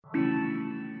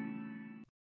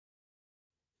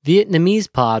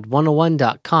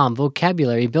VietnamesePod101.com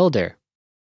Vocabulary Builder.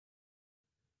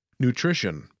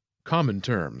 Nutrition, common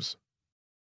terms.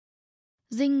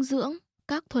 Dinh dưỡng,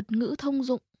 các thuật ngữ thông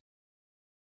dụng.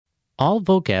 All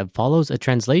vocab follows a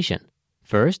translation.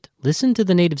 First, listen to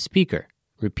the native speaker.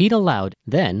 Repeat aloud,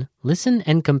 then listen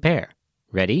and compare.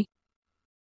 Ready?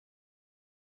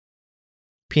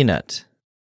 Peanut,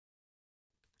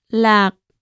 Lạc,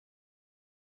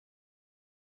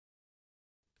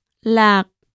 lạc.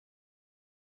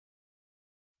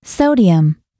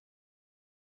 Sodium,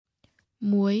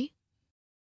 Muối,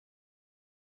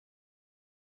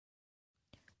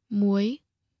 muối.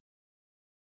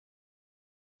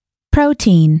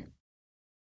 protein,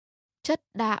 Chất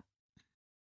đạm,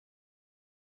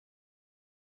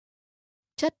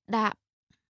 chất đạm.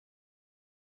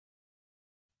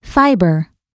 fiber,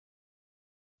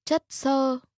 Chất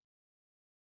xơ,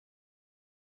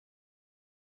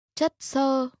 chất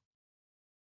xơ.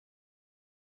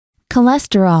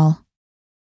 cholesterol,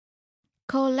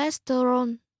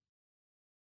 Cholesterol,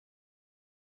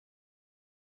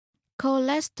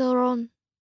 cholesterol.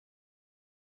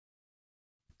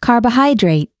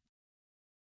 carbohydrate,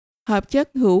 Hợp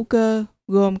chất hữu cơ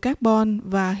gồm carbon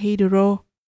và hydro.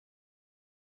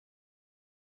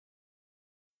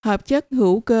 Hợp chất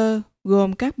hữu cơ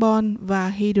gồm carbon và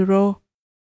hydro.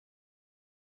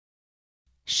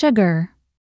 sugar,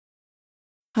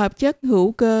 Hợp chất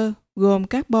hữu cơ gồm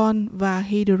carbon và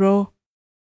hydro.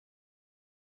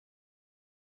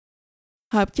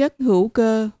 Hợp chất hữu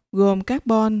cơ gồm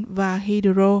carbon và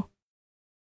hydro.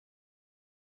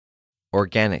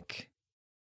 organic,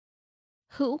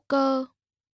 Hữu cơ,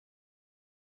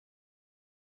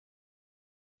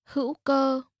 hữu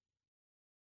cơ.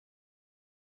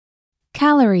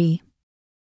 calorie,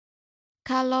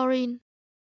 Calorie,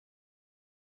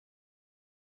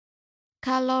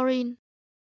 calorie.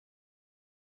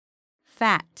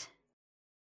 fat,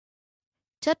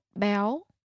 Chất béo,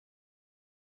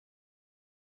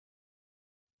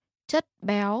 chất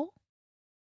béo.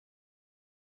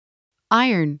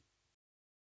 iron,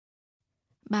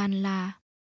 Bàn là,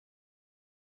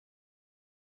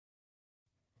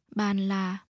 bàn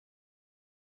là.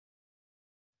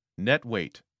 Net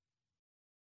weight,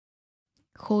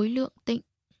 Khối lượng tịnh,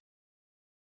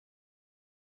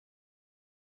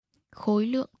 khối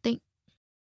lượng tịnh.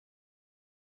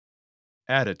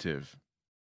 additive,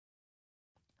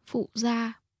 Phụ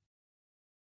gia,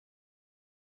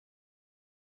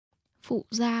 phụ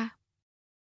gia.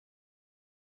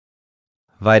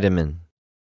 vitamin,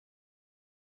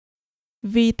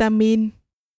 Vitamin,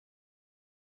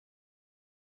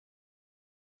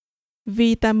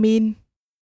 vitamin.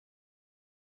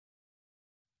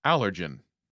 allergen,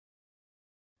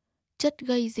 Chất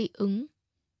gây dị ứng,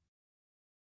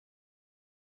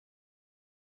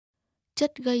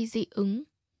 chất gây dị ứng.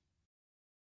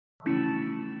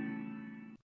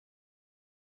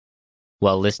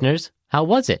 Well, listeners, how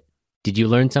was it? Did you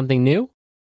learn something new?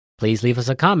 Please leave us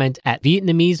a comment at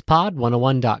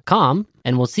VietnamesePod101.com,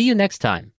 and we'll see you next time.